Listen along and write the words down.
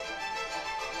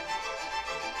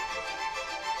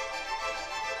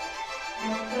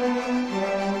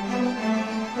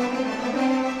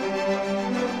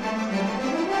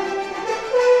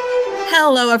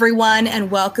Hello, everyone, and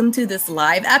welcome to this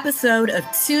live episode of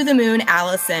To the Moon,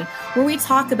 Allison, where we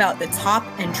talk about the top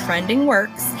and trending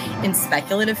works in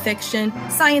speculative fiction,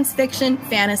 science fiction,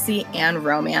 fantasy, and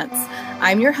romance.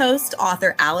 I'm your host,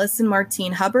 author Allison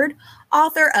Martine Hubbard,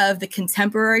 author of the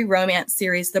contemporary romance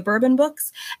series, The Bourbon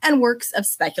Books, and works of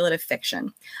speculative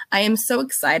fiction. I am so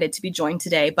excited to be joined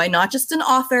today by not just an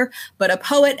author, but a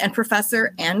poet and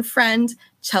professor and friend,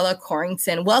 Chella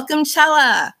Courington. Welcome,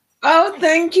 Chella. Oh,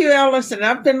 thank you, Allison.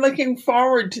 I've been looking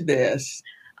forward to this.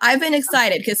 I've been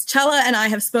excited because Chella and I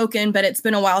have spoken, but it's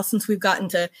been a while since we've gotten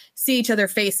to see each other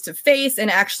face to face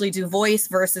and actually do voice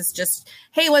versus just,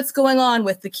 hey, what's going on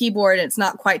with the keyboard? It's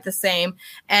not quite the same.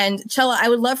 And Chella, I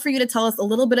would love for you to tell us a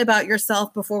little bit about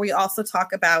yourself before we also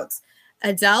talk about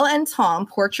Adele and Tom,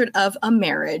 Portrait of a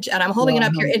Marriage. And I'm holding it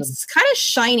up here. It's kind of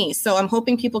shiny, so I'm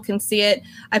hoping people can see it.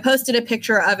 I posted a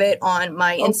picture of it on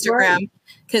my Instagram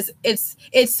because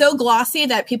it's so glossy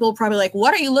that people are probably like,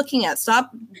 what are you looking at?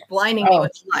 Stop blinding me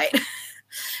with light.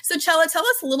 So Chella, tell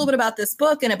us a little bit about this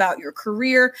book and about your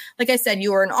career. Like I said,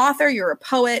 you are an author, you're a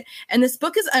poet, and this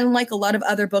book is unlike a lot of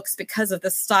other books because of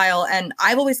the style. And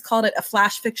I've always called it a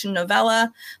flash fiction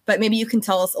novella, but maybe you can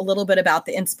tell us a little bit about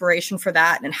the inspiration for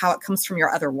that and how it comes from your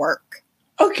other work.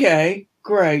 Okay,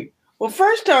 great. Well,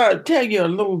 first I'll tell you a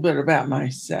little bit about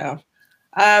myself.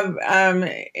 I'm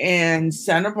in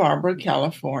Santa Barbara,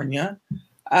 California.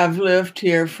 I've lived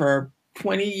here for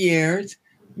 20 years.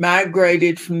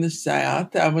 Migrated from the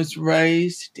South. I was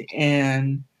raised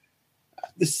in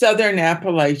the Southern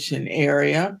Appalachian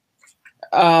area.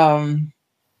 I've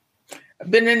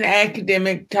been an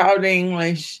academic, taught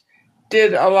English,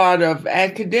 did a lot of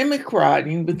academic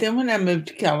writing, but then when I moved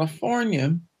to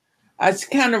California, I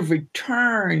kind of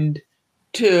returned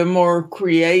to more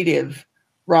creative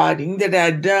writing that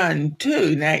I'd done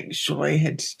too, and actually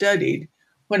had studied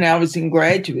when I was in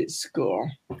graduate school.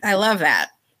 I love that.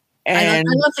 And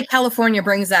I love that California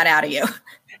brings that out of you.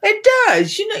 It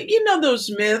does. You know those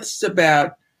myths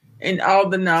about in all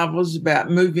the novels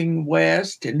about moving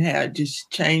west and how it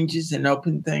just changes and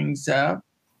opens things up.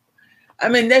 I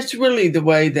mean, that's really the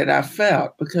way that I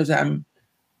felt because I'm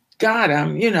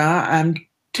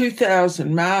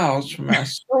 2,000 miles from my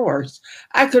source.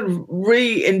 I could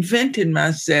reinvented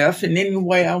myself in any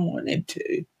way I wanted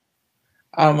to,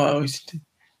 almost.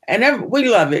 And we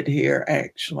love it here,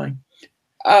 actually.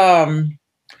 So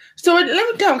let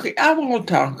me talk. I will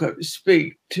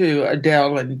speak to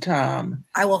Adele and Tom.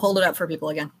 I will hold it up for people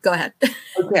again. Go ahead.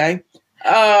 Okay.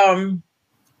 It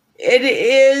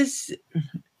is.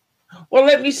 Well,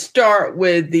 let me start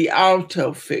with the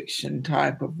autofiction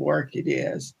type of work it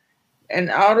is. And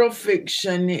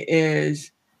autofiction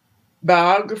is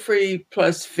biography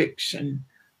plus fiction.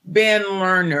 Ben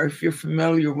Lerner, if you're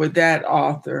familiar with that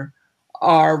author,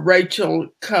 or Rachel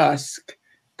Cusk,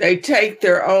 they take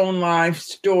their own life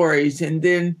stories and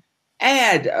then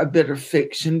add a bit of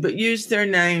fiction, but use their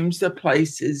names, the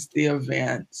places, the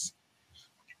events.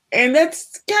 And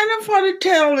that's kind of what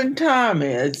Adele and Tom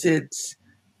is. It's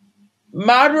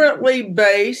moderately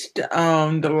based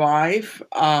on the life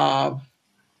of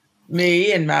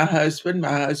me and my husband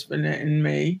and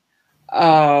me.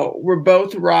 We're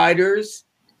both writers.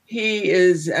 He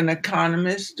is an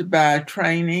economist by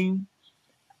training.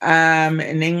 I'm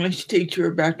an English teacher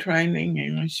by training,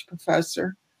 English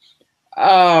professor.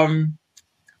 And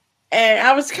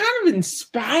I was kind of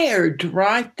inspired to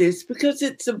write this because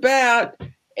it's about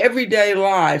everyday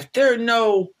life. There are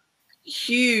no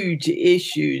huge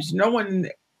issues.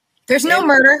 There's no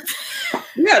murder.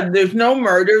 Yeah, there's no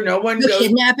murder. No one goes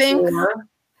kidnapping.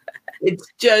 It's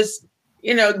just,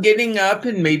 getting up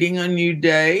and meeting a new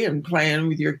day and playing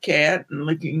with your cat and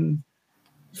looking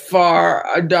for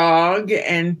a dog.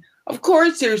 And of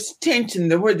course, there's tension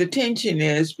where the tension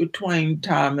is between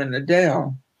Tom and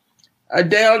Adele.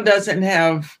 Adele doesn't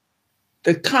have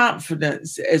the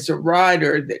confidence as a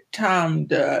writer that Tom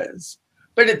does.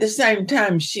 But at the same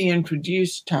time, she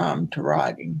introduced Tom to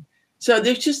writing. So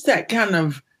there's just that kind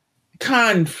of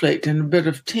conflict and a bit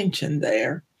of tension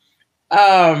there.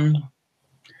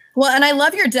 Well, and I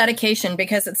love your dedication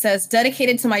because it says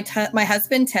dedicated to my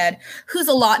husband, Ted, who's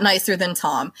a lot nicer than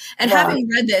Tom. And having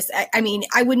read this, I mean,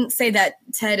 I wouldn't say that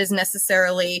Ted is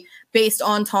necessarily based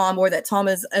on Tom or that Tom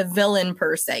is a villain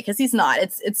per se, because he's not.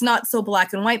 It's not so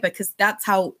black and white because that's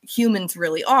how humans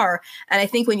really are. And I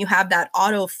think when you have that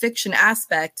auto fiction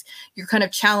aspect, you're kind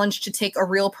of challenged to take a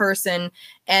real person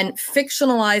and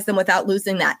fictionalize them without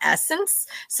losing that essence.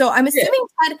 So I'm assuming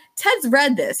Ted's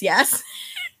read this, yes?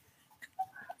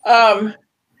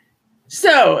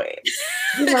 So,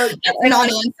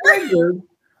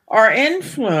 are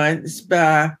influenced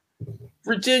by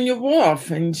Virginia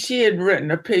Woolf, and she had written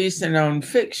a piece in On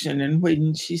Fiction in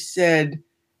which she said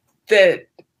that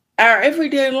our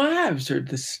everyday lives are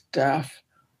the stuff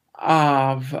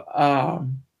of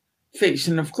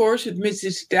fiction. Of course, with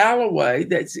Mrs. Dalloway,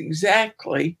 that's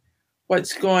exactly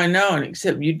what's going on,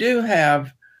 except you do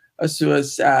have a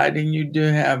suicide and you do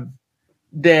have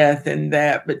death and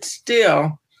that, but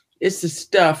still, it's the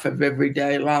stuff of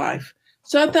everyday life.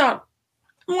 So I thought,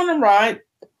 I want to write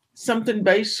something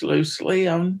based loosely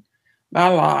on my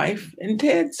life and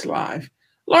Ted's life.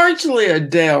 Largely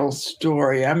Adele's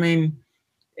story. I mean,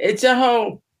 it's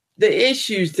the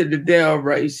issues that Adele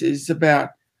raises about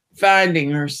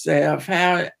finding herself.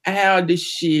 How does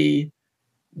she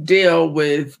deal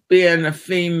with being a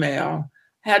female?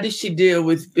 How does she deal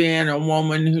with being a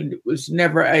woman who was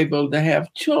never able to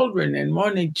have children and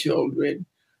wanted children?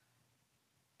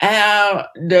 How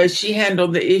does she handle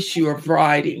the issue of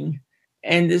writing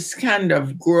and this kind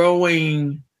of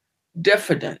growing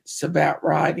diffidence about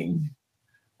writing?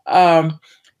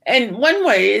 And one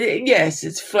way, yes,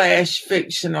 it's flash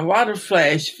fiction. A lot of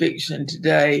flash fiction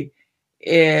today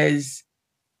is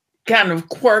kind of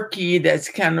quirky. That's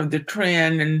kind of the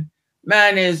trend. And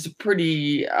mine is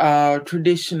pretty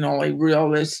traditionally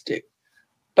realistic.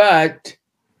 But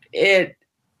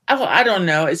I don't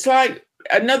know. It's like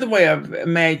another way of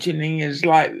imagining is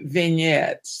like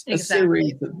vignettes, exactly. A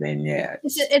series of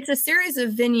vignettes. It's a series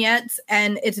of vignettes,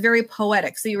 and it's very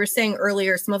poetic. So you were saying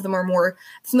earlier, some of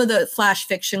the flash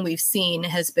fiction we've seen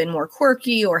has been more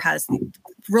quirky or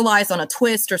relies on a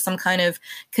twist or some kind of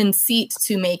conceit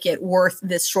to make it worth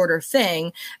this shorter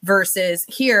thing, versus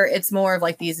here it's more of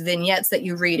like these vignettes that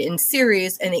you read in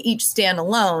series, and they each stand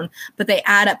alone, but they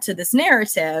add up to this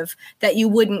narrative that you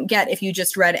wouldn't get if you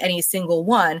just read any single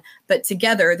one. But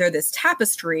together they're this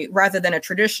tapestry rather than a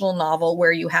traditional novel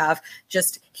where you have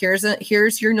just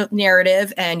here's your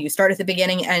narrative and you start at the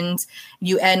beginning and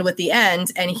you end with the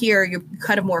end. And here you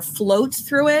kind of more float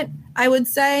through it, I would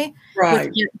say,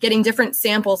 right? With getting different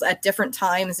samples at different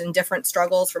times and different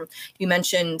struggles. From, you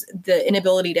mentioned the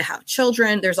inability to have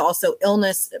children. There's also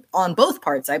illness on both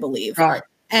parts, I believe. Right.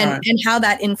 And how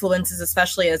that influences,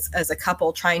 especially as a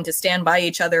couple trying to stand by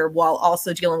each other while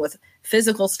also dealing with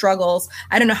physical struggles.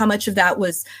 I don't know how much of that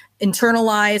was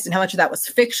internalized and how much of that was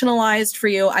fictionalized for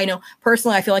you. I know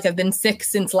personally, I feel like I've been sick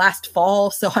since last fall.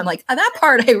 So I'm like, that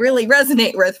part I really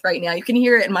resonate with right now. You can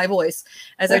hear it in my voice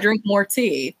as I drink more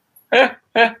tea.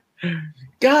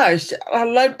 Gosh, I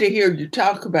love to hear you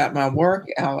talk about my work,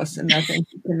 Allison. I think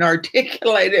you can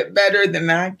articulate it better than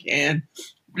I can.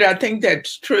 But I think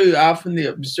that's true. Often the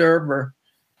observer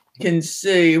can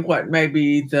see what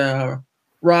maybe the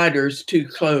writer's too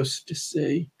close to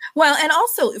see. Well, and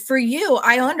also for you,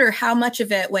 I wonder how much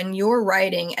of it, when you're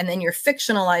writing and then you're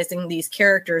fictionalizing these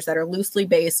characters that are loosely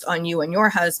based on you and your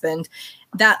husband,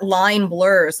 that line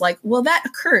blurs. Like, well, that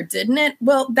occurred, didn't it?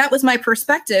 Well, that was my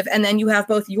perspective. And then you have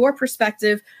both your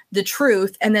perspective, the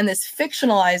truth, and then this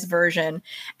fictionalized version.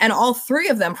 And all three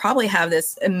of them probably have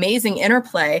this amazing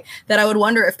interplay that I would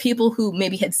wonder if people who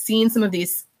maybe had seen some of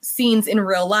these scenes in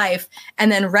real life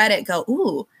and then read it go,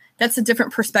 ooh, that's a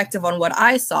different perspective on what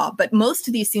I saw. But most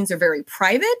of these scenes are very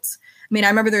private. I mean, I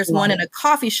remember there's one in a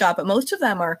coffee shop, but most of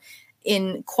them are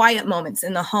in quiet moments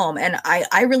in the home. And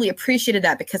I really appreciated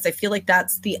that, because I feel like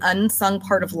that's the unsung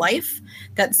part of life,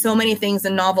 that so many things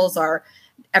in novels are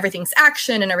everything's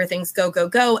action and everything's go, go,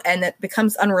 go. And that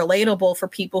becomes unrelatable for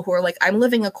people who are like, I'm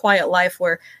living a quiet life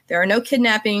where there are no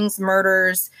kidnappings,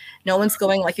 murders. No one's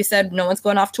going, like you said, no one's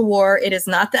going off to war. It is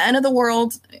not the end of the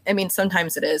world. I mean,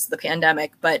 sometimes it is the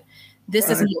pandemic, but this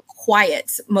is more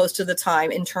quiet most of the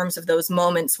time in terms of those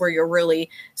moments where you're really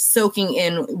soaking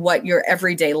in what your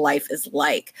everyday life is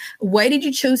like. Why did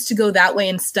you choose to go that way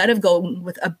instead of going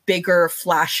with a bigger,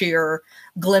 flashier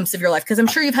glimpse of your life? Because I'm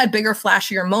sure you've had bigger,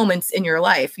 flashier moments in your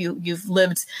life. You've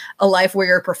lived a life where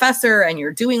you're a professor and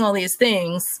you're doing all these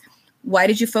things. Why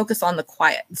did you focus on the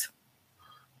quiet?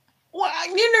 Well,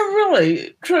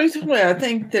 really, truthfully, I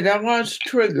think that I was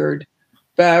triggered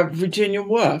by Virginia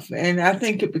Woolf. And I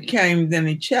think it became then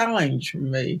a challenge for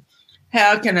me.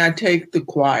 How can I take the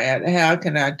quiet? How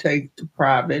can I take the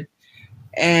private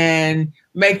and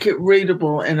make it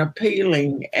readable and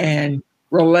appealing and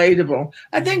relatable?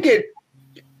 I think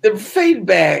the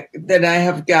feedback that I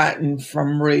have gotten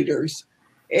from readers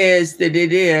is that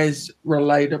it is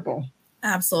relatable.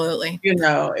 Absolutely.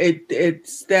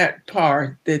 It's that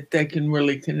part that they can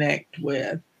really connect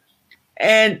with.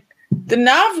 And the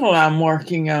novel I'm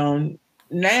working on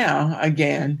now,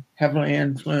 again, heavily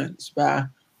influenced by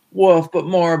Woolf, but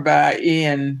more by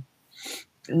Ian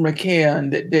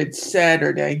McKeon that did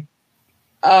Saturday,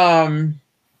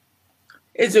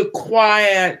 is a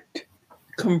quiet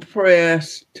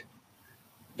compressed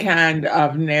kind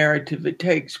of narrative. It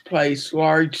takes place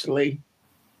largely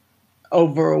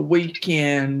over a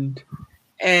weekend,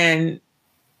 and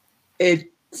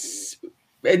this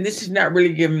is not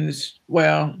really giving this,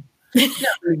 well,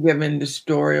 not really giving the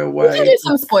story away. We can do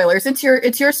some spoilers. It's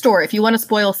your story. If you want to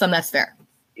spoil some, that's fair.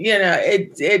 You know,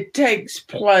 it takes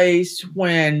place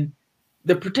when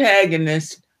the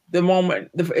protagonist,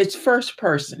 it's first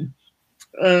person,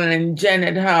 and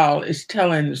Janet Howell is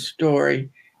telling the story,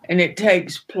 and it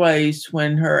takes place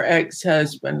when her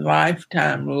ex-husband,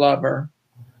 lifetime lover,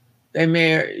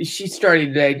 she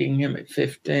started dating him at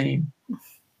 15,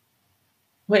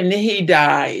 when he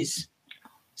dies.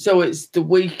 So it's the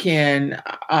weekend,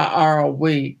 or a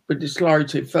week, but it's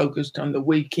largely focused on the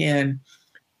weekend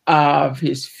of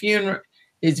his funeral,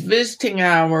 his visiting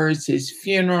hours, his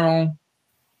funeral,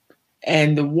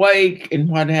 and the wake, and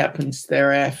what happens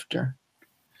thereafter.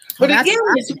 But again,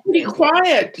 it's a pretty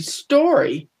quiet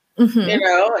story. Mm-hmm. You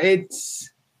know,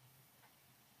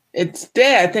 it's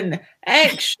death, and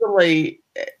actually,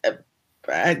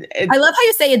 I love how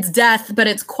you say it's death, but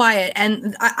it's quiet.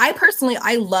 And I personally,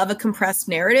 I love a compressed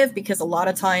narrative, because a lot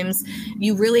of times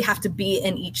you really have to be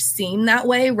in each scene that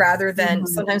way, rather than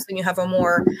sometimes when you have a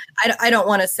more, I don't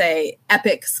want to say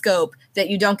epic scope, that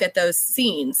you don't get those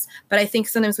scenes. But I think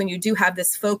sometimes when you do have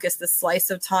this focus, this slice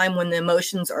of time when the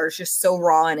emotions are just so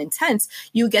raw and intense,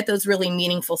 you get those really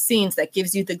meaningful scenes that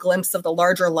gives you the glimpse of the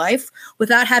larger life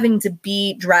without having to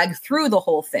be dragged through the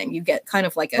whole thing. You get kind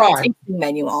of like a tasting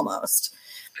menu almost.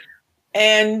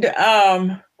 And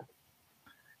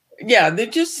there's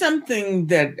just something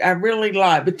that I really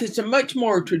like, but it's a much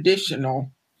more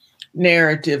traditional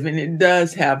narrative, and it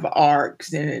does have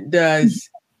arcs, and it does,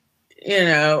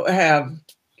 have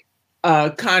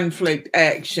conflict,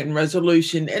 action,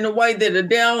 resolution in a way that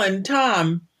Adele and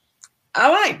Tom, I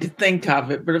like to think of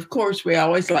it, but of course we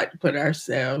always like to put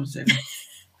ourselves in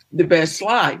the best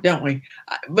light, don't we?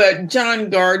 But John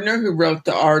Gardner, who wrote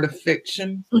The Art of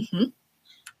Fiction,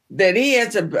 that he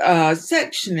has a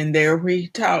section in there where he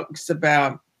talks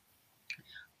about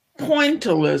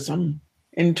pointillism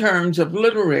in terms of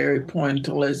literary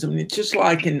pointillism. It's just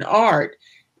like in art.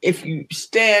 If you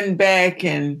stand back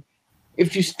and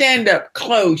if you stand up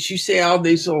close, you see all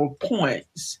these little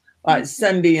points, like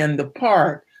Sunday in the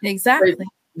Park. Exactly. But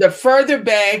the further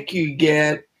back you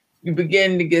get, you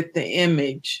begin to get the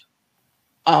image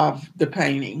of the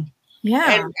painting. Yeah.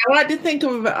 And I like to think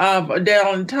of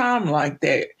Adele and Tom like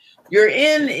that. You're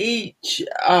in each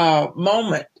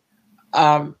moment,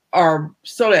 or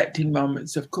selecting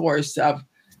moments, of course, of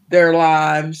their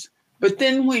lives. But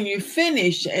then when you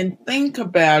finish and think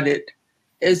about it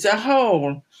as a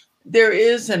whole, there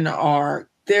is an arc.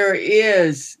 There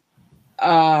is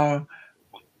a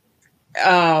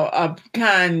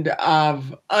kind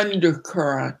of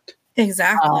undercurrent.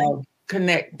 Exactly. Of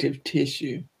connective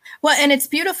tissue. Well, and it's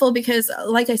beautiful because,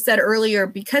 like I said earlier,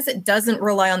 because it doesn't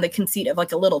rely on the conceit of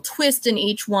like a little twist in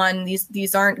each one.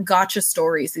 These aren't gotcha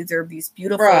stories. These are these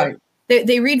beautiful. Right.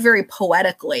 They read very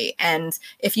poetically, and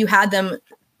if you had them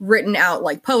written out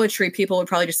like poetry, people would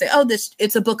probably just say, oh,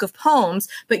 it's a book of poems.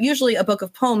 But usually a book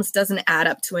of poems doesn't add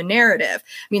up to a narrative.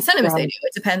 I mean, sometimes they do.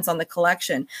 It depends on the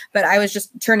collection. But I was just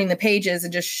turning the pages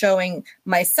and just showing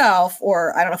myself,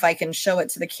 or I don't know if I can show it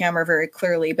to the camera very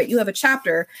clearly, but you have a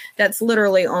chapter that's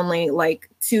literally only like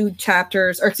 2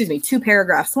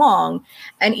 paragraphs long.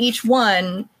 And each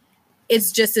one it's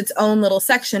just its own little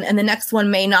section, and the next one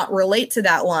may not relate to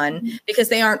that one because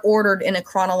they aren't ordered in a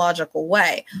chronological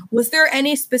way. Was there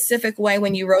any specific way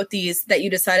when you wrote these that you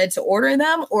decided to order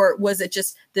them, or was it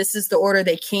just this is the order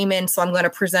they came in, so I'm going to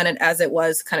present it as it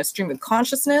was, kind of stream of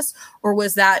consciousness? Or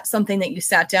was that something that you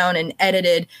sat down and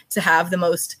edited to have the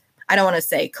most, I don't want to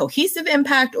say cohesive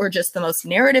impact, or just the most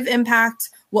narrative impact?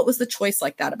 What was the choice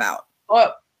like that about?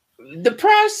 Well, the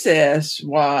process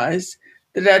was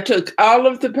that I took all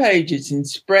of the pages and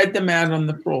spread them out on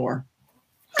the floor.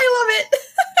 I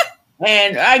love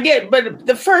it. But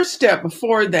the first step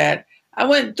before that, I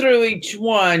went through each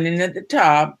one, and at the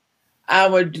top, I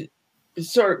would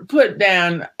sort of put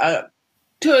down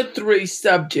 2 or 3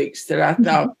 subjects that I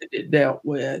thought that it dealt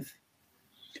with.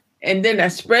 And then I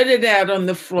spread it out on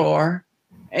the floor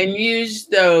and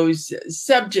used those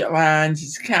subject lines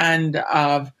as kind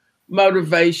of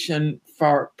motivation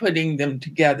for putting them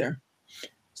together.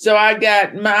 So I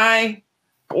got my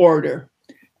order,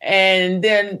 and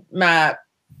then my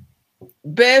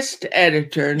best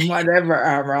editor and whatever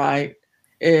I write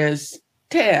is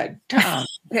Ted, Tom.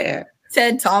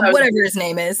 Whatever his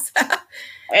name is.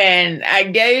 And I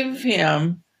gave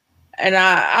him, and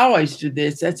I always do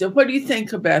this, I said, what do you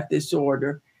think about this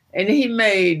order? And he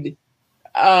made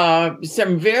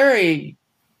some very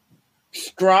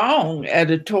strong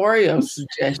editorial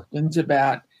suggestions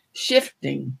about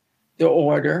shifting the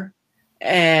order.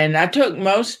 And I took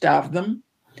most of them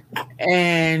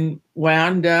and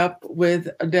wound up with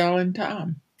Adele and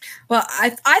Tom. Well,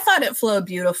 I thought it flowed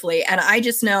beautifully. And I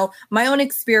just know my own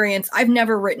experience. I've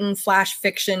never written flash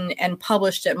fiction and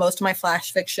published it. Most of my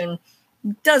flash fiction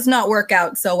does not work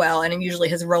out so well, and it usually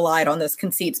has relied on those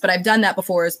conceits. But I've done that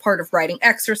before as part of writing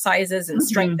exercises and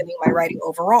strengthening my writing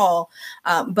overall.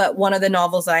 But one of the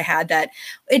novels I had that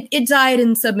it died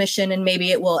in submission, and maybe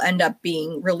it will end up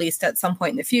being released at some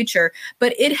point in the future.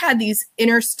 But it had these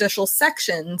interstitial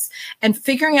sections, and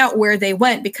figuring out where they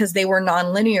went because they were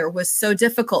nonlinear was so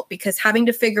difficult, because having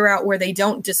to figure out where they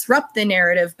don't disrupt the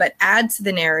narrative but add to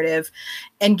the narrative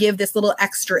and give this little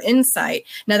extra insight.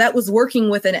 Now that was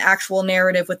working with an actual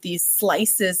narrative with these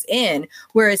slices in,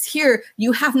 whereas here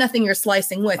you have nothing you're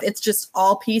slicing with. It's just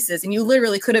all pieces, and you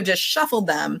literally could have just shuffled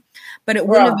them, but it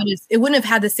wouldn't have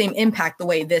had the same impact the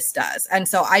way this does. And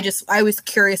so I was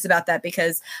curious about that,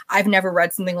 because I've never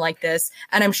read something like this,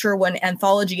 and I'm sure when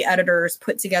anthology editors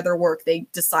put together work, they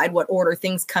decide what order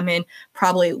things come in.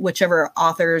 Probably whichever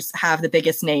authors have the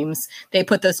biggest names, they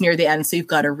put those near the end, so you've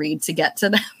got to read to get to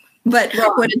them. But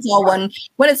when it's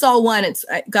all one, it's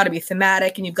got to be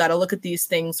thematic, and you've got to look at these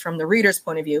things from the reader's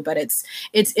point of view. But it's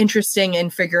interesting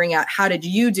in figuring out how did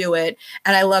you do it.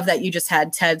 And I love that you just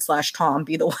had Ted/Tom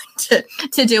be the one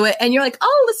to do it. And you're like,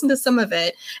 I'll listen to some of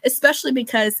it, especially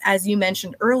because, as you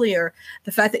mentioned earlier,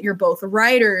 the fact that you're both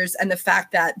writers and the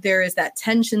fact that there is that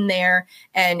tension there,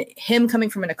 and him coming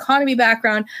from an economy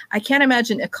background, I can't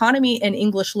imagine economy and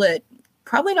English lit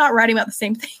probably not writing about the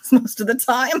same things most of the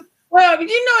time. Well, an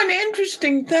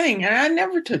interesting thing, and I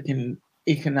never took an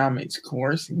economics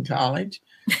course in college.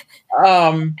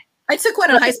 I took one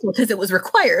in high school because it was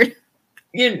required.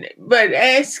 But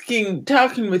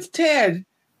talking with Ted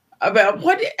about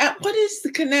what is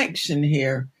the connection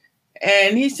here,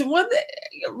 and he said, "Well,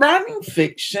 writing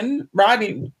fiction,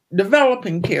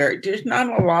 developing characters,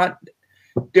 not a lot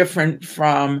different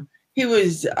from." He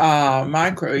was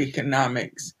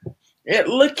microeconomics,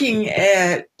 looking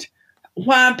at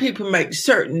why people make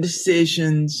certain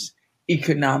decisions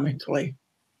economically.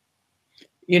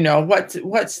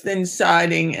 What's the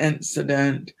inciting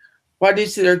incident? What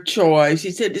is their choice?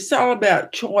 He said it's all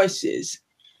about choices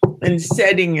and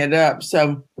setting it up.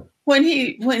 So when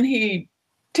he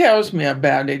tells me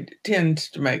about it, it tends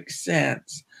to make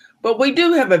sense. But we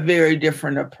do have a very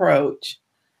different approach.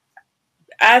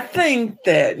 I think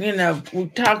that, we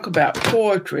talk about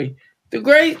poetry. The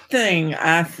great thing,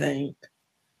 I think,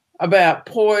 about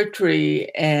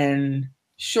poetry and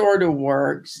shorter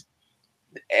works,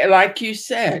 like you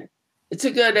said, it's a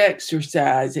good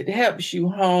exercise. It helps you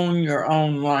hone your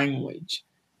own language.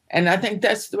 And I think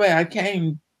that's the way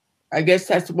I guess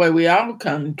that's the way we all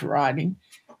come to writing,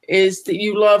 is that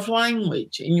you love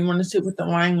language and you want to see what the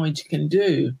language can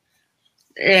do.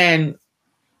 And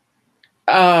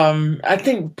I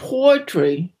think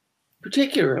poetry,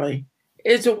 particularly,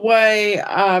 is a way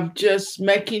of just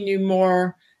making you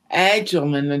more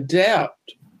agile and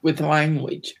adept with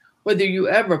language, whether you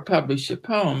ever publish a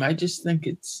poem. I just think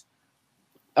it's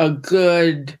a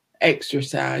good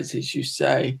exercise, as you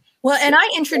say. Well, and I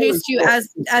introduced you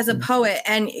as a poet,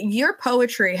 and your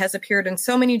poetry has appeared in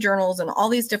so many journals and all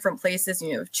these different places.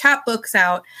 You have chapbooks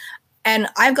out, and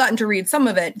I've gotten to read some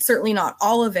of it, certainly not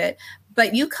all of it.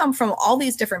 But you come from all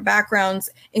these different backgrounds,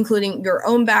 including your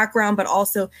own background, but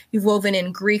also you've woven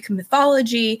in Greek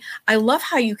mythology. I love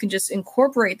how you can just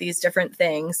incorporate these different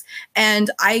things. And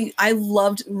I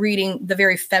loved reading the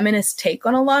very feminist take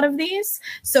on a lot of these.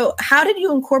 So how did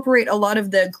you incorporate a lot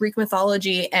of the Greek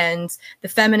mythology and the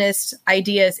feminist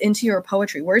ideas into your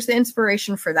poetry? Where's the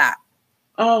inspiration for that?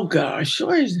 Oh, gosh.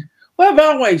 Well, I've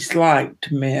always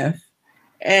liked myth.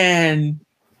 And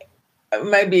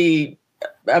maybe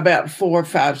about 4 or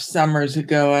 5 summers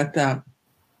ago, I thought,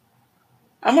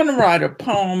 I'm going to write a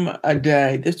poem a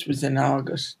day. This was in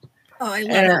August. Oh, I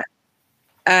love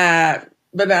it.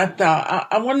 But I thought,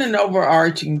 I want an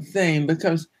overarching theme,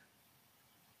 because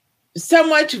so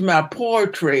much of my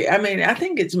poetry, I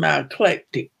think it's my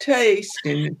eclectic taste.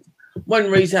 And one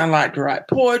reason I like to write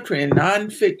poetry and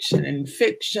nonfiction and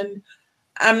fiction.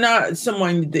 I'm not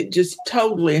someone that just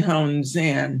totally hones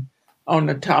in on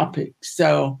a topic.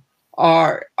 So,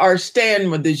 or stand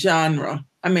with the genre.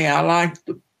 I like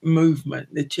the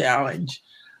movement, the challenge.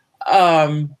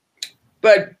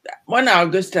 But one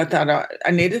August, I thought I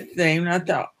need a theme. And I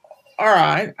thought, all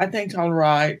right, I think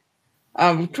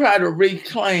I'll try to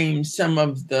reclaim some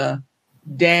of the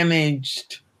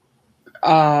damaged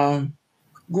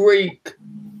Greek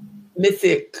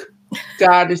mythic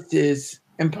goddesses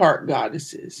and part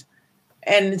goddesses.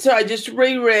 And so I just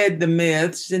reread the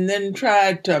myths and then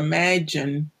tried to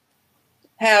imagine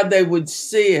how they would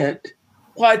see it,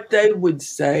 what they would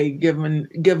say,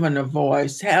 given a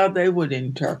voice, how they would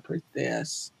interpret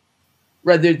this,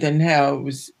 rather than how it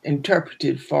was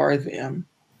interpreted for them.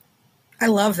 I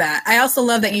love that. I also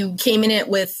love that you came in it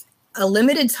with a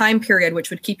limited time period, which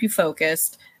would keep you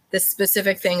focused, this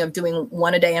specific thing of doing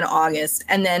one a day in August,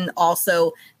 and then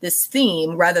also this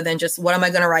theme rather than just what am I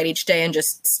going to write each day and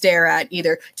just stare at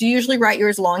either. Do you usually write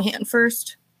yours longhand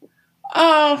first?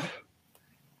 Yeah.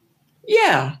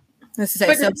 Let's say,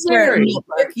 but so it varies.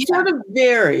 It sort of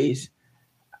varies.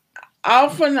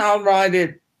 Often I'll write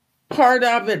it, part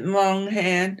of it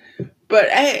longhand, but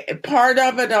part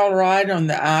of it I'll write on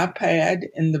the iPad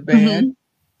in the bed. Mm-hmm.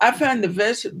 I find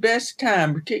the best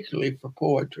time, particularly for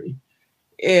poetry,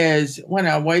 is when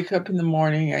I wake up in the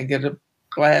morning, I get a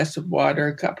glass of water,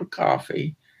 a cup of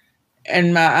coffee,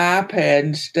 and my iPad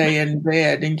and stay in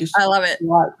bed and just I love it.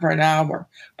 write for an hour.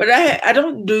 But I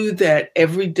don't do that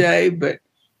every day, but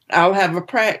I'll have a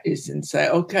practice and say,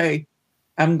 okay,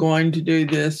 I'm going to do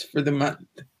this for the month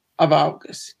of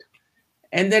August.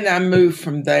 And then I move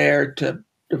from there to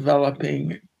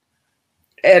developing,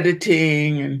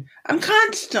 editing, and I'm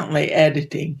constantly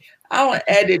editing. I'll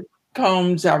edit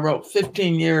poems I wrote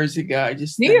 15 years ago. Do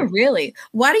you really?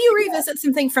 Why do you revisit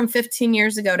something from 15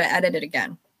 years ago to edit it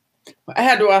again?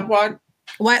 How do I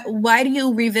what? Why do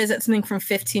you revisit something from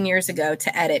 15 years ago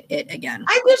to edit it again?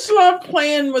 I just love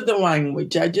playing with the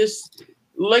language. I just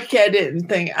look at it and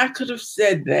think I could have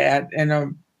said that in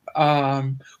a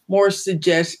more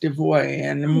suggestive way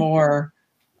and a more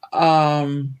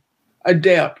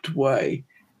adept way.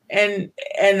 And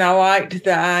I liked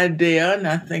the idea, and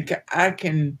I think I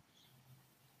can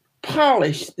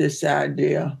polish this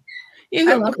idea.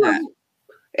 I love that.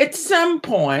 At some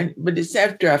point, but it's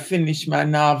after I finish my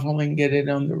novel and get it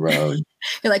on the road.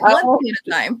 You're like, one thing at a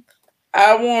time.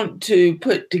 I want to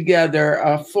put together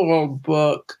a full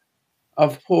book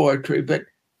of poetry, but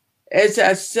as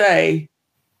I say,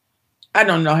 I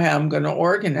don't know how I'm going to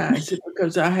organize it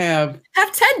because I have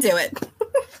Ted do it.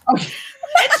 Okay,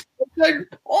 that's a good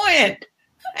point.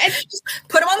 Just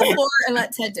put him on the floor and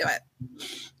let Ted do it.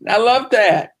 I love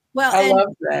that. Well, I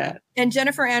love that. And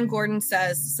Jennifer Ann Gordon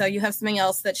says, so you have something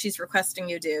else that she's requesting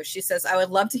you do. She says, I would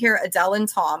love to hear Adele and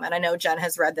Tom, and I know Jen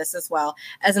has read this as well,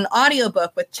 as an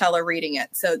audiobook with Chella reading it.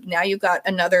 So now you've got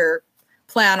another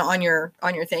plan on your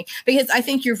thing, because I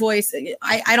think your voice,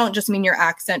 I don't just mean your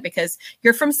accent, because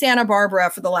you're from Santa Barbara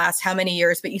for the last how many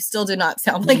years, but you still do not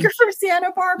sound like you're from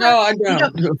Santa Barbara. No, I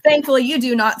don't. You know, thankfully, you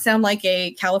do not sound like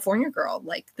a California girl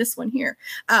like this one here.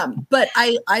 But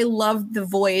I love the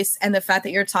voice and the fact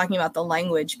that you're talking about the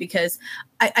language, because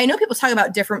I know people talk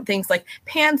about different things like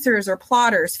pantsers or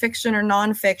plotters, fiction or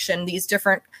nonfiction, these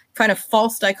different kind of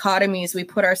false dichotomies we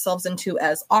put ourselves into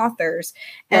as authors.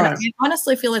 And I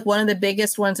honestly feel like one of the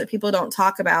biggest ones that people don't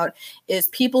talk about is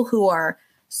people who are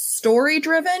story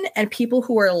driven and people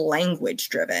who are language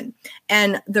driven.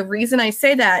 And the reason I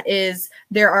say that is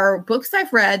there are books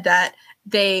I've read that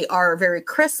they are very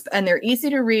crisp and they're easy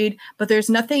to read, but there's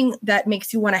nothing that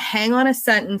makes you want to hang on a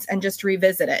sentence and just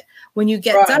revisit it. When you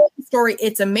get done with the story,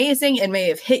 it's amazing. It may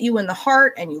have hit you in the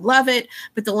heart and you love it,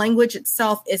 but the language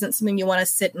itself isn't something you want to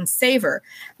sit and savor.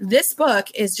 This book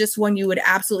is just one you would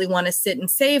absolutely want to sit and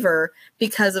savor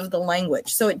because of the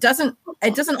language. So it doesn't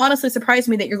honestly surprise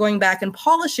me that you're going back and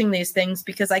polishing these things,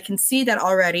 because I can see that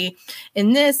already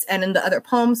in this and in the other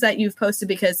poems that you've posted.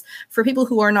 Because for people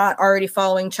who are not already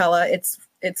following Chella, it's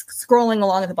scrolling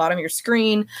along at the bottom of your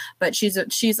screen, but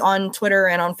she's on Twitter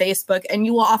and on Facebook, and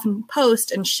you will often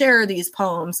post and share these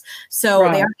poems. So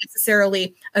they aren't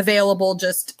necessarily available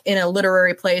just in a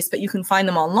literary place, but you can find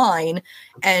them online,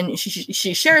 and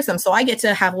she shares them. So I get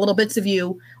to have little bits of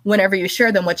you whenever you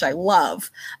share them, which I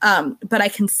love. But I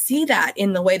can see that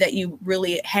in the way that you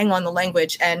really hang on the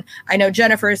language. And I know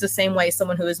Jennifer is the same way,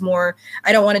 someone who is more,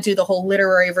 I don't want to do the whole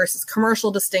literary versus commercial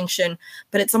distinction,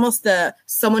 but it's almost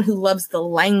someone who loves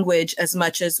the language as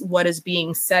much as what is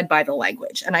being said by the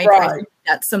language. And I think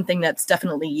that's something that's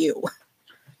definitely you.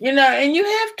 You know, and you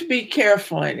have to be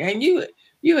careful. And you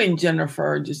and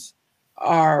Jennifer just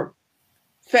are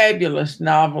fabulous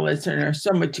novelists and are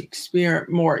so much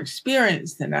more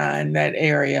experienced than I in that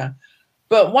area.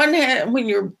 But when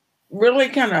you're really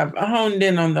kind of honed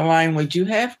in on the language, you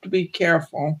have to be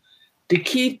careful to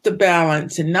keep the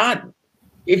balance and not,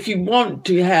 if you want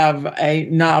to have a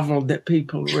novel that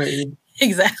people read.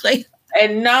 Exactly.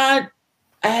 And not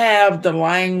have the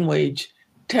language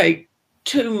take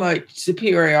too much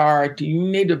superiority. You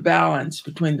need a balance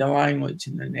between the language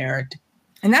and the narrative.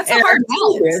 And that's and a hard I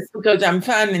do balance. this because I'm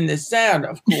finding this out,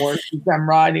 of course, as I'm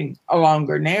writing a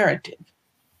longer narrative,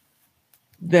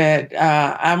 that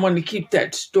I want to keep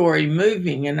that story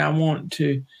moving, and I want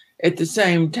to, at the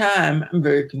same time, I'm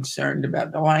very concerned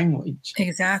about the language.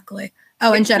 Exactly.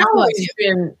 Oh, and It's Jennifer, always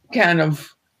been kind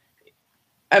of,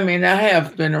 I mean, I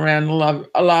have been around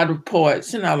a lot of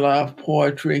poets, and I love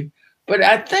poetry, but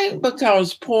I think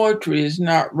because poetry is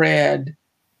not read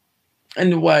in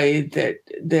the way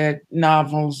that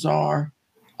novels are,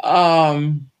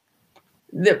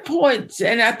 the poets,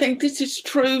 and I think this is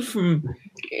true from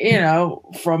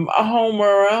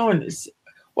Homer on.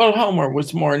 Well, Homer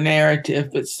was more narrative,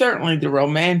 but certainly the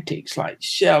romantics like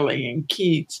Shelley and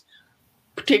Keats,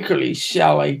 particularly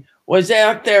Shelley, was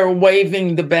out there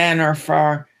waving the banner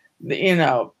for,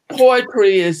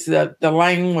 poetry is the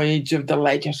language of the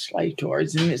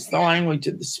legislators, and it's the language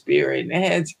of the spirit, and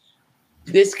it has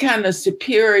this kind of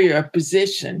superior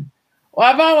position.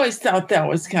 Well, I've always thought that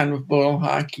was kind of bull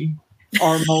hockey,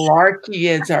 or malarkey,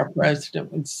 as our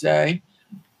president would say.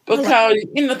 Because,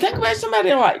 think about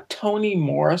somebody like Toni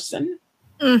Morrison.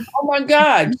 Oh my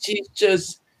God, she's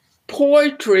just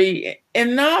poetry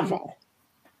and novel.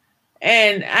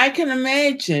 And I can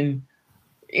imagine,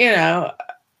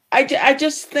 I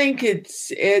just think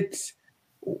it's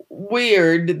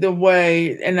weird the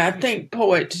way, and I think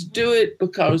poets do it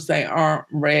because they aren't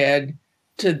read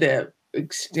to the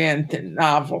extent that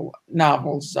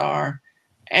novels are.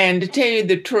 And to tell you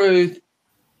the truth,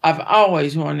 I've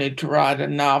always wanted to write a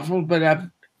novel, but I've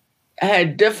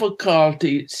had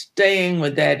difficulty staying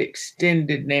with that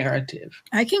extended narrative.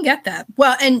 I can get that.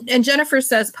 Well, and Jennifer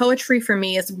says poetry for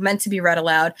me is meant to be read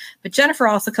aloud, but Jennifer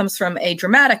also comes from a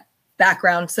dramatic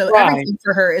background, so everything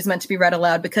for her is meant to be read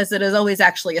aloud because it is always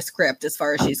actually a script as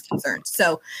far as she's concerned.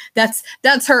 So that's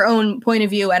her own point of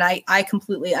view, and I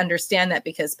completely understand that,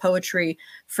 because poetry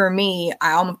for me,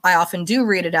 I often do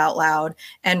read it out loud,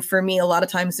 and for me a lot of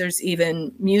times there's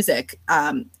even music.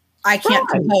 I can't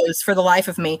compose for the life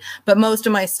of me, but most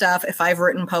of my stuff, if I've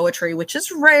written poetry, which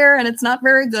is rare and it's not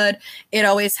very good, it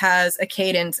always has a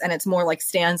cadence, and it's more like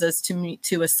stanzas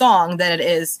to a song than it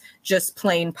is just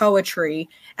plain poetry.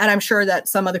 And I'm sure that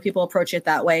some other people approach it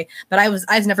that way, but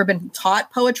I've never been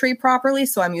taught poetry properly,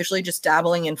 so I'm usually just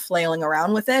dabbling and flailing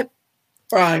around with it.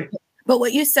 Right. But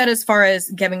what you said as far as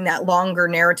giving that longer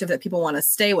narrative that people want to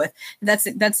stay with, that's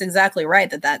exactly right.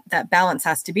 That balance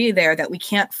has to be there, that we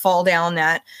can't fall down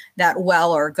that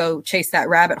well or go chase that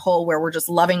rabbit hole where we're just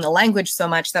loving the language so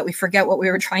much that we forget what we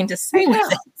were trying to say with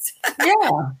it.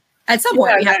 Yeah. At some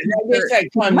point, we have I guess that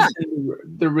comes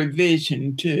in the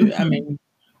revision too. Mm-hmm. I mean,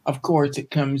 of course, it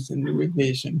comes in the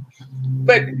revision.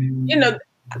 But,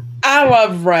 I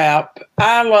love rap.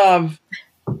 I love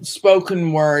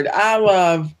spoken word. I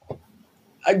love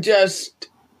just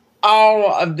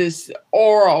all of this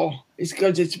oral. It's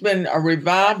because it's been a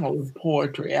revival of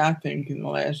poetry, I think, in the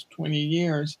last 20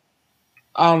 years.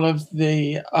 All of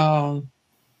the,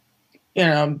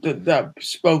 the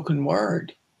spoken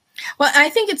word. Well, I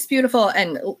think it's beautiful.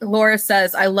 And Laura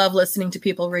says, I love listening to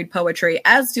people read poetry,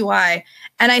 as do I.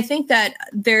 And I think that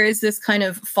there is this kind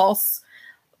of false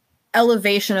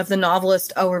elevation of the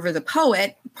novelist over the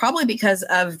poet, probably because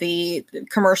of the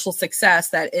commercial success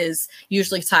that is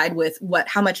usually tied with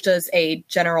how much does a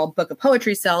general book of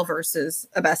poetry sell versus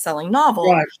a best-selling novel.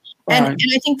 Right. And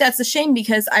I think that's a shame,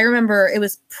 because I remember it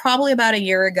was probably about a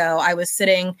year ago, I was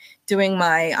sitting doing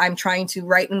I'm trying to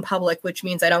write in public, which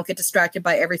means I don't get distracted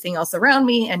by everything else around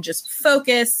me and just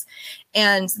focus.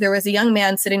 And there was a young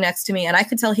man sitting next to me, and I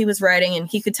could tell he was writing, and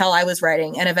he could tell I was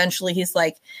writing. And eventually he's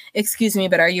like, "Excuse me,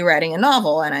 but are you writing a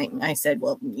novel?" And I said,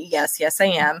 "Well, yes, I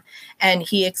am." And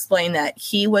he explained that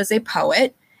he was a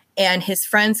poet, and his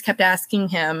friends kept asking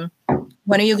him,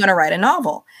 "When are you going to write a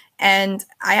novel?" And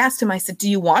I asked him, I said, "Do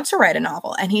you want to write a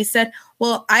novel?" And he said,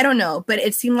 "Well, I don't know, but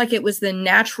it seemed like it was the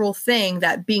natural thing,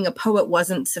 that being a poet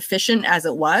wasn't sufficient as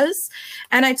it was."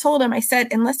 And I told him, I said,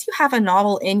 "Unless you have a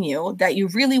novel in you that you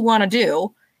really want to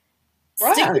do,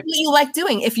 stick with what you like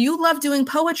doing. If you love doing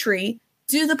poetry,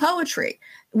 do the poetry.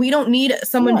 We don't need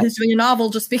someone who's doing a novel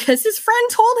just because his friend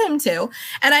told him to."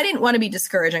 And I didn't want to be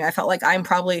discouraging. I felt like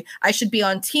I should be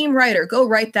on team writer. Go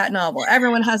write that novel.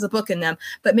 Everyone has a book in them.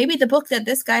 But maybe the book that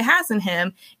this guy has in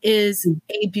him is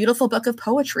a beautiful book of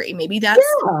poetry. Maybe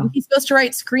he's supposed to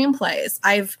write screenplays.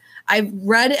 I've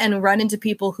read and run into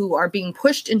people who are being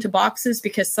pushed into boxes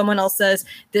because someone else says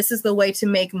this is the way to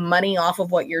make money off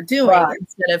of what you're doing,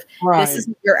 instead of this is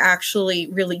what you're actually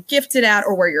really gifted at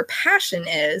or where your passion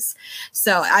is.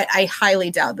 So no, I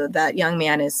highly doubt that that young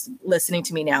man is listening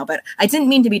to me now, but I didn't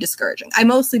mean to be discouraging. I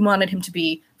mostly wanted him to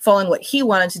be following what he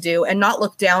wanted to do and not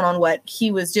look down on what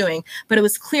he was doing. But it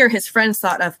was clear his friends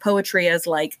thought of poetry as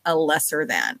like a lesser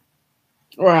than.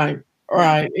 Right.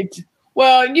 It's,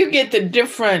 well, you get the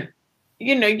different,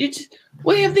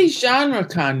 we have these genre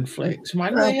conflicts. Why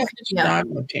do they have this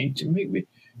genre tension?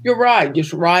 You're right.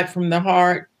 Just right from the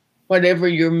heart, whatever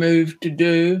you're moved to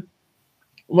do,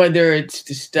 whether it's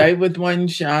to stay with one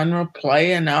genre,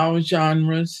 play in all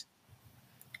genres.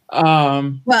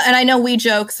 Well, and I know we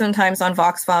joke sometimes on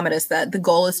Vox Vomitus that the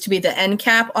goal is to be the end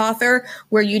cap author,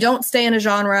 where you don't stay in a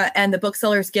genre and the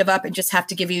booksellers give up and just have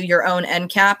to give you your own end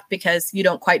cap because you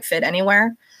don't quite fit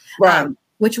anywhere. Right.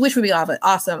 Which would be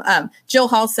awesome. Jill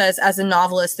Hall says, as a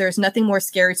novelist, there's nothing more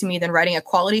scary to me than writing a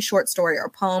quality short story or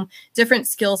poem. Different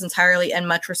skills entirely and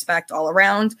much respect all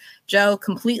around. Joe,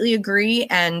 completely agree.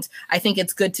 And I think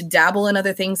it's good to dabble in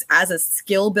other things as a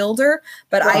skill builder.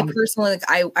 But I personally,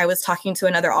 I was talking to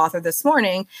another author this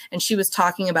morning, and she was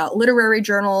talking about literary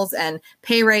journals and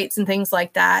pay rates and things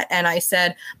like that. And I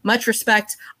said, much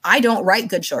respect. I don't write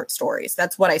good short stories.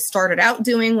 That's what I started out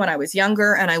doing when I was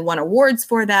younger, and I won awards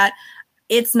for that.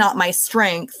 It's not my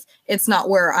strength. It's not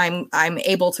where I'm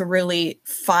able to really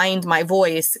find my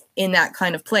voice in that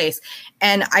kind of place.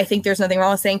 And I think there's nothing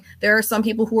wrong with saying there are some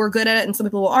people who are good at it and some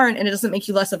people who aren't, and it doesn't make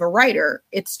you less of a writer.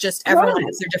 It's just everyone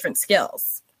has their different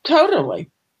skills. Totally.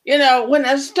 When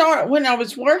I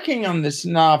was working on this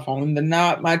novel, and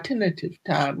my tentative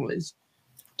title is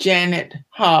Janet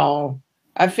Hall.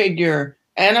 I figure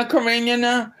Anna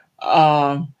Karenina,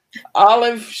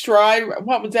 Olive Schreiber,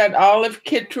 what was that? Olive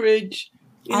Kittredge.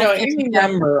 Any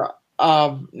number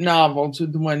of novels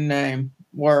with one name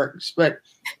works. But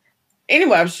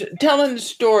anyway, I was telling the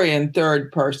story in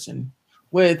third person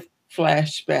with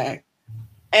flashback.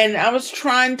 And I was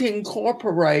trying to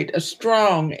incorporate a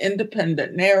strong,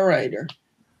 independent narrator.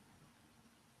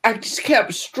 I just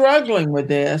kept struggling with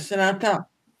this. And I thought,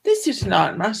 this is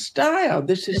not my style.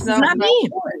 This is not my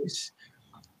voice.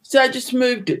 So I just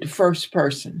moved it to first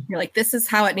person. You're like, this is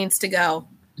how it needs to go.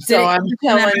 So I'm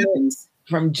telling it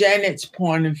from Janet's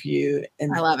point of view.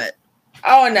 And I love it.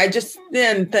 Oh, and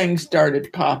then things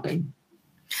started popping.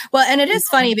 Well, and it is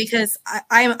funny because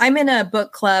I'm in a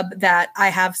book club that I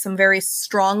have some very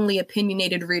strongly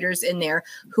opinionated readers in there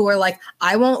who are like,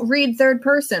 I won't read third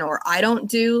person, or I don't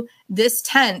do this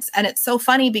tense. And it's so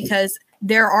funny because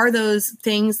there are those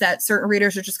things that certain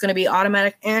readers are just going to be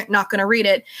automatic, not going to read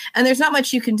it. And there's not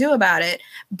much you can do about it.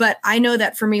 But I know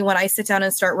that for me, when I sit down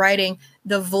and start writing,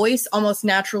 the voice almost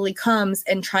naturally comes,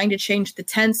 and trying to change the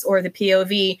tense or the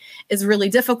POV is really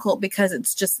difficult because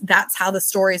it's just, that's how the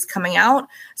story is coming out.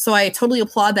 So I totally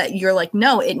applaud that you're like,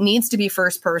 no, it needs to be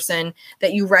first person,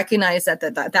 that you recognize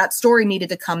that story needed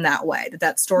to come that way,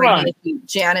 that story needed to be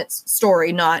Janet's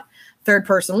story, not third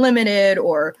person limited,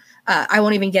 or I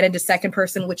won't even get into second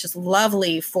person, which is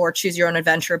lovely for choose your own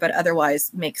adventure, but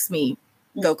otherwise makes me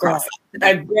go cross.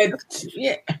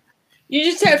 Yeah. You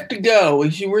just have to go,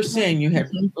 as you were saying, you have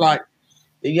to, like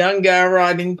the young guy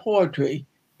writing poetry.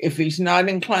 If he's not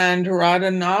inclined to write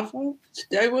a novel,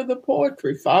 stay with the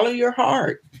poetry. Follow your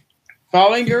heart.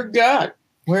 Follow your gut.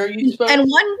 Where are you supposed and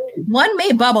to one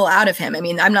may bubble out of him. I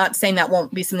mean, I'm not saying that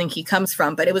won't be something he comes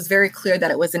from, but it was very clear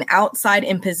that it was an outside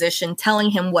imposition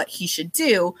telling him what he should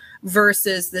do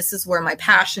versus this is where my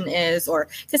passion is, or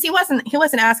because he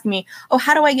wasn't asking me, oh,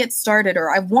 how do I get started? Or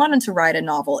I wanted to write a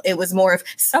novel. It was more of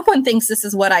someone thinks this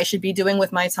is what I should be doing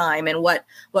with my time, and what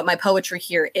my poetry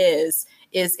here is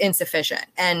insufficient.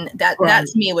 And that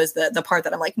to me was the part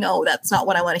that I'm like, no, that's not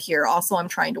what I want to hear. Also, I'm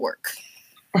trying to work.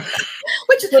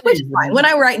 which is fine. When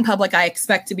I write in public, I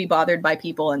expect to be bothered by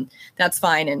people, and that's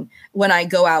fine. And when I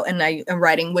go out and I am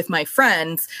writing with my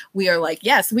friends, we are like,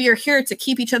 yes, we are here to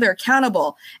keep each other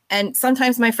accountable. And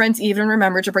sometimes my friends even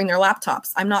remember to bring their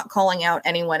laptops. I'm not calling out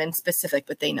anyone in specific,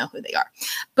 but they know who they are.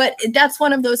 But that's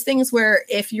one of those things where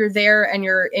if you're there and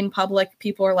you're in public,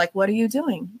 people are like, what are you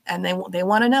doing? And they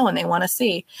want to know and they want to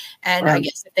see. And I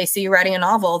guess if they see you writing a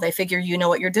novel, they figure you know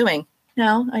what you're doing.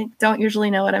 No, I don't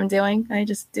usually know what I'm doing. I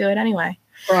just do it anyway.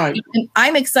 Right. And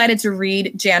I'm excited to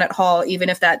read Janet Hall, even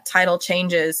if that title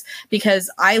changes, because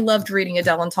I loved reading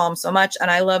Adele and Tom so much, and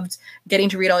I loved getting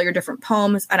to read all your different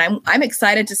poems. And I'm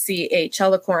excited to see a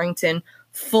Chella Courington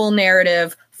full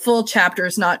narrative, full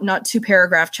chapters, not 2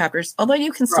 paragraph chapters. Although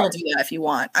you can still do that if you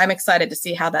want. I'm excited to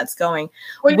see how that's going.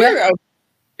 Well,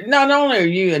 not only are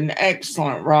you an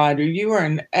excellent writer, you are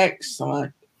an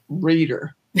excellent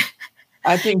reader.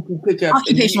 I think you pick up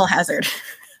occupational hazard.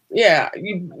 Yeah,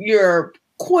 you're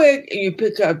quick, and you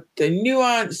pick up the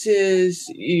nuances.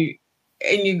 You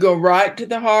go right to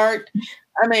the heart.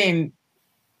 I mean,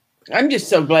 I'm just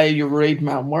so glad you read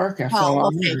my work. I feel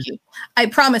well, thank you. I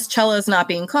promise Chella's not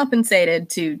being compensated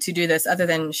to do this, other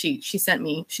than she sent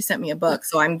me a book.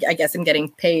 So I guess I'm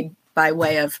getting paid by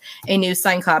way of a new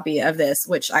signed copy of this,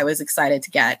 which I was excited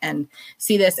to get and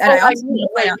see this. And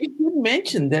you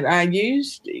mentioned that I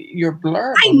used your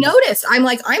blurb. I noticed. I'm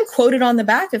quoted on the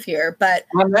back of here, but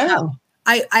I know.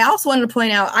 I also wanted to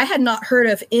point out I had not heard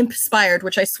of Impspired,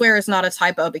 which I swear is not a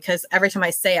typo, because every time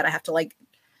I say it, I have to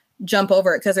jump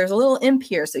over it because there's a little imp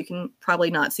here, so you can probably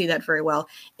not see that very well.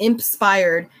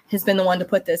 Impspired has been the one to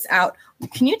put this out.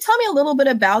 Can you tell me a little bit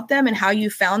about them and how you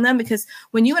found them? Because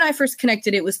when you and I first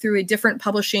connected, it was through a different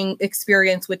publishing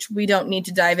experience, which we don't need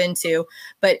to dive into,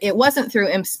 but it wasn't through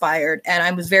Impspired. And I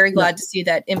was very glad to see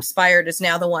that Impspired is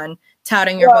now the one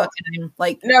touting your book. And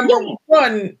I'm number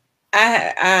one,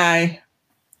 I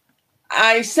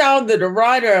saw that a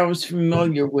writer I was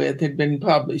familiar with had been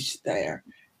published there.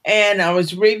 And I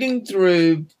was reading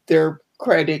through their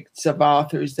credits of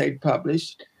authors they'd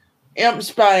published.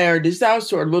 Impspired is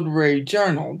also a literary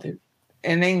journal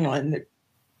in England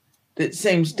that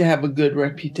seems to have a good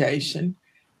reputation.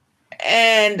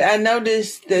 And I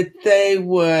noticed that they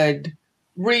would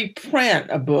reprint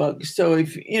a book. So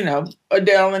if,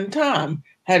 Adele and Tom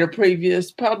had a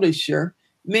previous publisher,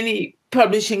 many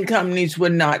publishing companies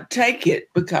would not take it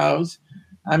because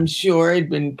I'm sure it had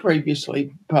been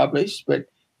previously published, but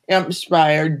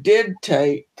Impspired did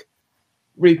take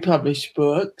republished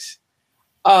books.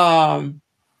 And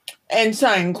so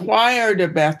I inquired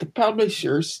about the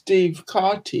publisher, Steve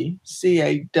Cawte,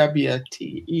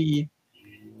 Cawte,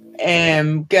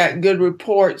 and got good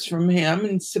reports from him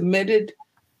and submitted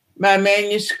my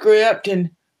manuscript. And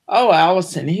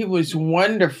Allison, he was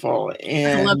wonderful.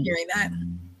 I love hearing that.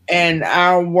 And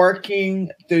our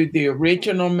working through the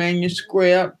original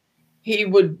manuscript, he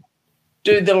would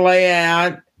do the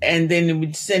layout and then he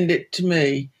would send it to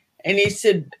me. And he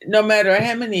said, no matter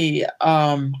how many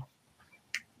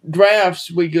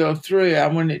drafts we go through, I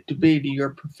want it to be to your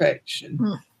perfection.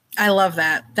 I love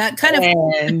that. That kind of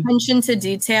attention to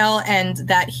detail, and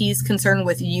that he's concerned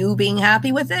with you being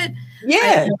happy with it.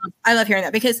 Yeah. I love hearing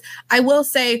that, because I will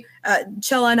say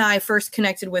Chella and I first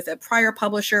connected with a prior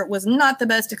publisher. It was not the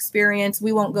best experience.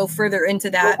 We won't go further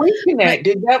into that. Well, we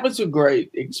connected. That was a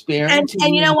great experience.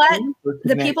 And you know what?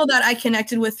 The people that I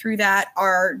connected with through that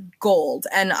are gold.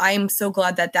 And I'm so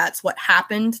glad that that's what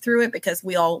happened through it, because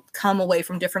we all come away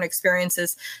from different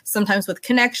experiences, sometimes with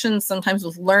connections, sometimes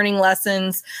with learning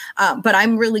lessons. But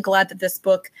I'm really glad that this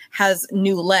book has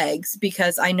new legs,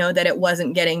 because I know that it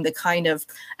wasn't getting the kind of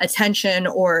attention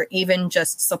or even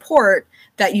just support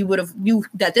that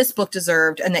that this book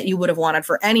deserved and that you would have wanted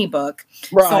for any book.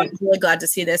 Right. So I'm really glad to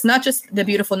see this, not just the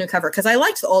beautiful new cover, because I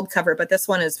liked the old cover, but this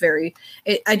one is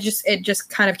it just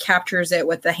kind of captures it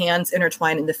with the hands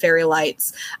intertwined in the fairy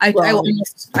lights. I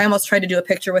almost tried to do a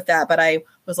picture with that, but I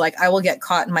was like, I will get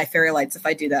caught in my fairy lights if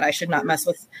I do that. I should not mess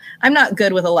with, I'm not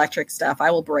good with electric stuff. I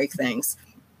will break things.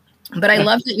 But I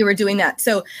love that you were doing that.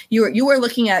 So you were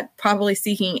looking at probably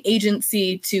seeking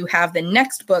agency to have the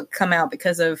next book come out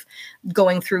because of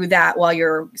going through that while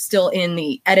you're still in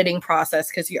the editing process.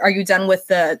 Because are you done with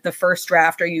the first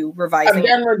draft? Are you revising?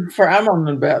 I'm on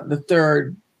about the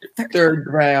third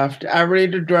draft. I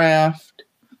read a draft,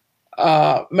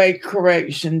 make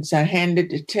corrections. I hand it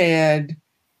to Ted.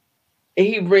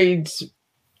 He reads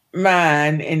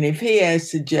mine, and if he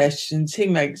has suggestions, he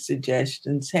makes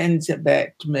suggestions, hands it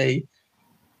back to me.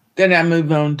 Then I move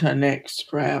on to the next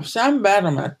draft. So I'm about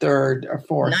on my third or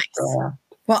fourth draft.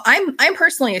 Well, I'm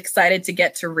personally excited to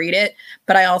get to read it,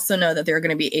 but I also know that there are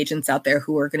going to be agents out there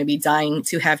who are going to be dying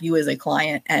to have you as a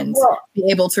client and be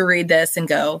able to read this and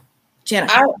go,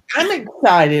 Janet. I'm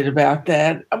excited about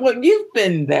that. Well, you've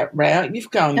been that route.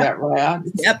 You've gone that route.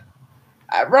 Yep.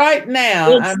 Right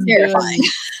now, I'm terrifying.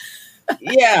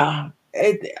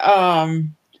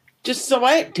 Just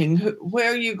selecting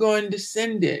where you're going to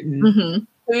send it and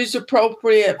who's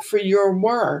appropriate for your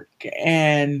work,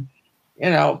 and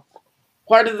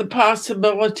what are the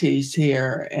possibilities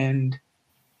here. And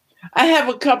I have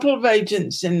a couple of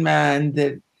agents in mind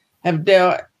that have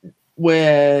dealt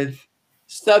with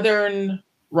Southern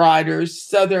writers,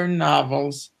 Southern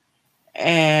novels,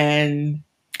 and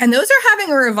those are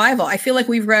having a revival. I feel like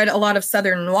we've read a lot of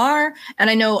Southern noir, and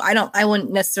I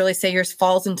wouldn't necessarily say yours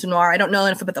falls into noir. I don't know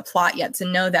enough about the plot yet to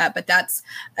know that, but that's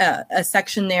a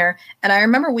section there. And I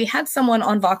remember we had someone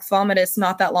on Vox Vomitus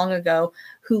not that long ago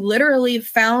who literally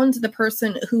found the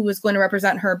person who was going to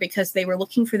represent her because they were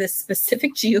looking for this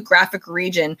specific geographic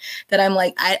region that I'm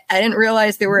like, I didn't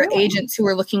realize there were agents who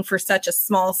were looking for such a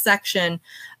small section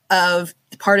of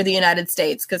part of the United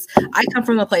States, because I come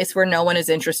from a place where no one is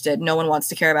interested. No one wants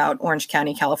to care about Orange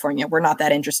County, California. We're not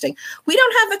that interesting. We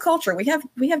don't have the culture. We have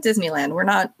Disneyland.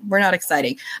 We're not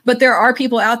exciting. But there are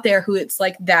people out there who it's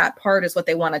like that part is what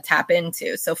they want to tap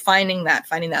into. So finding that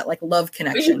like love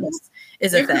connection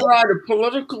is a thing. You could write a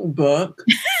political book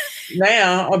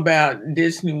now about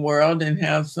Disney World and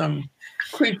how some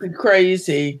creepy,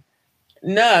 crazy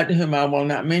nut, whom I will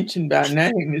not mention by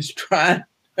name, is trying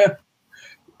to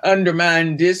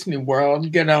undermine Disney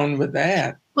World. Get on with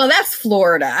that. Well, that's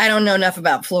Florida. I don't know enough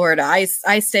about Florida. I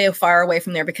stay far away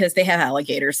from there because they have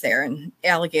alligators there, and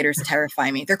alligators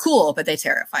terrify me. They're cool, but they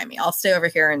terrify me. I'll stay over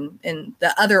here in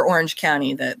the other Orange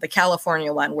County, the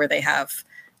California one, where they have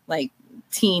like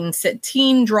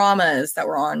teen dramas that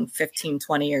were on 15,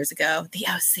 20 years ago. The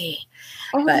OC.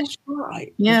 Oh, but, that's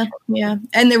right. Yeah, yeah.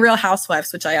 And the Real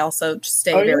Housewives, which I also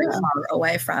stay very far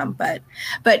away from. But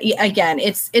again,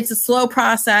 it's a slow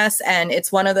process, and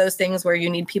it's one of those things where you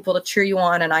need people to cheer you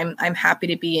on. And I'm happy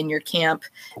to be in your camp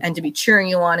and to be cheering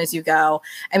you on as you go.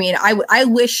 I mean, I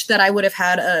wish that I would have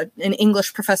had an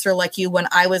English professor like you when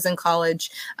I was in college.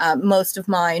 Most of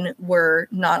mine were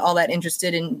not all that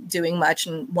interested in doing much,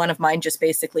 and one of mine just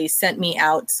basically sent me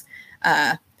out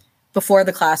before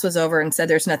the class was over and said,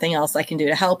 there's nothing else I can do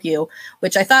to help you,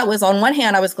 which I thought was, on one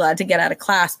hand, I was glad to get out of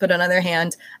class. But on the other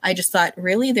hand, I just thought,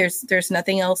 really, there's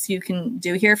nothing else you can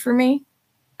do here for me.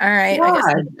 All right.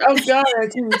 God. Oh God,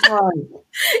 that seems like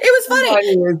it was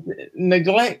funny. Was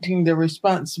neglecting the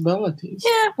responsibilities.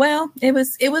 Yeah, well, it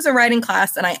was a writing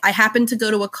class, and I happened to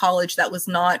go to a college that was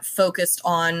not focused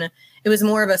on. It was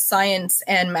more of a science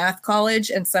and math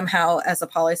college, and somehow, as a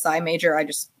poli-sci major, I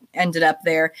just ended up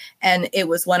there. And it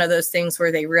was one of those things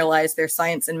where they realized their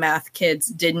science and math kids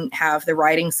didn't have the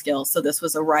writing skills. So this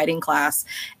was a writing class,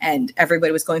 and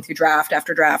everybody was going through draft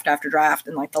after draft after draft.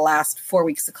 And like the last 4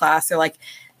 weeks of class, they're like,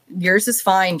 yours is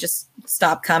fine, just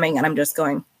stop coming. And I'm just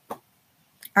going,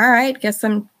 all right, guess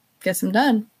I'm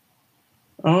done.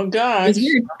 Oh gosh.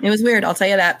 It was weird. I'll tell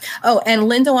you that. Oh, and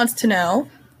Linda wants to know,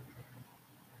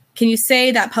 can you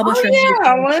say that publisher? Oh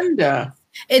yeah, Linda.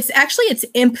 It's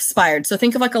imp-spired. So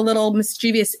think of like a little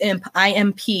mischievous imp,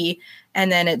 IMP,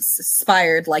 and then it's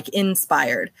inspired, like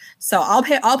inspired. So I'll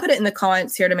put it in the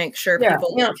comments here to make sure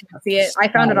people can see it. I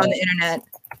found it on the internet.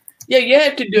 Yeah, you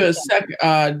had to do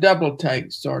a double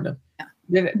take, sort of.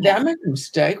 Yeah. Did I make a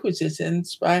mistake? Was this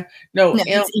inspired? No,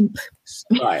 it's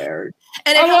inspired.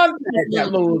 And I love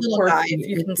that little guy, if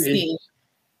you can see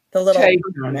the little take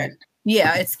on it.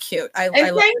 Yeah, it's cute. I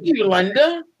thank you,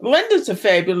 Linda. Linda's a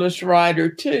fabulous writer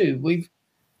too.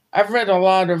 I've read a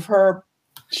lot of her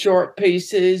short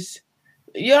pieces.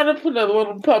 You ought to put a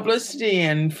little publicity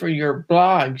in for your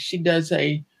blog. She does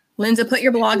Linda, put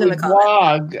your blog in the comments.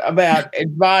 Blog about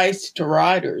advice to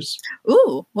writers.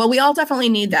 Ooh, well, we all definitely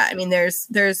need that. I mean,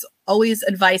 there's always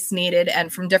advice needed,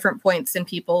 and from different points in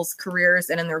people's careers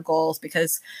and in their goals,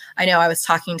 because I know I was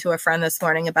talking to a friend this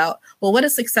morning about, well, what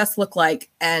does success look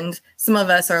like? And some of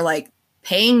us are like,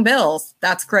 paying bills.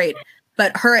 That's great.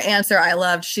 But her answer I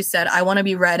loved. She said, I want to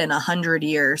be read in 100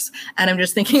 years. And I'm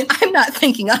just thinking, I'm not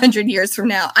thinking 100 years from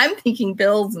now. I'm thinking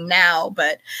bills now,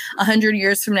 but 100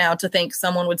 years from now, to think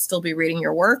someone would still be reading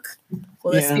your work.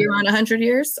 Will this be around 100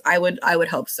 years? I would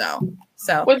hope so.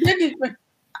 So well,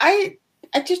 I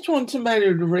just want somebody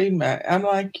to read I'm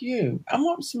like you. I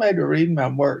want somebody to read my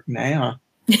work now.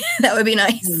 That would be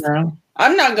nice. You know,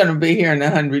 I'm not going to be here in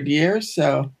 100 years,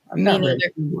 so I'm not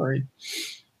really worried.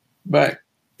 But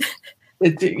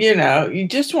you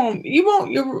just want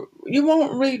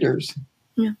readers.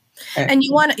 Yeah. And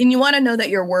you want to know that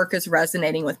your work is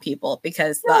resonating with people,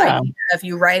 because the idea of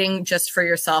you writing just for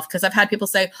yourself, because I've had people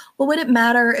say, well, would it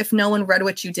matter if no one read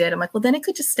what you did? I'm like, well, then it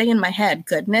could just stay in my head,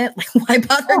 couldn't it? Like, why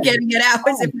bother getting it out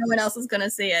if no one else is going to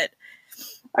see it?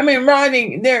 I mean,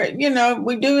 writing there,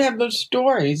 we do have those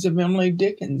stories of Emily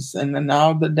Dickinson and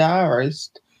all the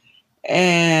diarist.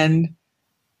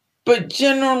 But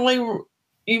generally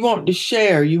you want to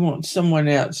share, you want someone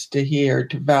else to hear,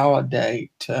 to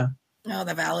validate.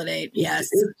 The validate, yes.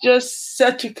 It's just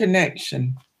such a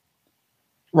connection,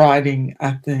 writing,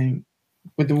 I think,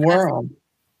 with the world.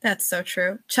 That's so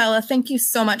true. Chella, thank you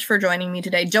so much for joining me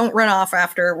today. Don't run off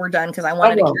after we're done, because I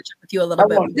wanted to catch up with you a little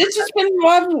bit. This has been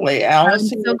lovely,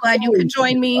 Allison. I'm so glad you could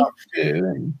join me.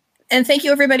 And thank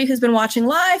you, everybody who's been watching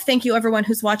live. Thank you, everyone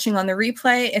who's watching on the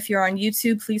replay. If you're on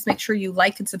YouTube, please make sure you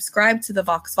like and subscribe to the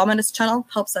Vox Vomitus channel.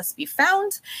 Helps us be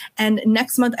found. And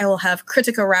next month, I will have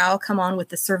Kritika Rao come on with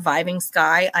The Surviving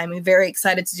Sky. I'm very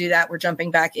excited to do that. We're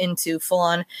jumping back into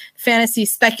full-on fantasy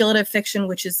speculative fiction,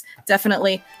 which is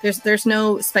definitely, there's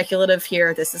no speculative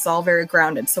here. This is all very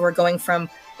grounded. So we're going from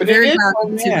very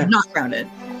grounded to not grounded.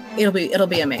 it'll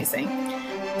be amazing.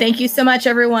 Thank you so much,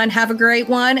 everyone. Have a great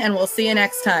one, and we'll see you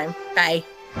next time. Bye.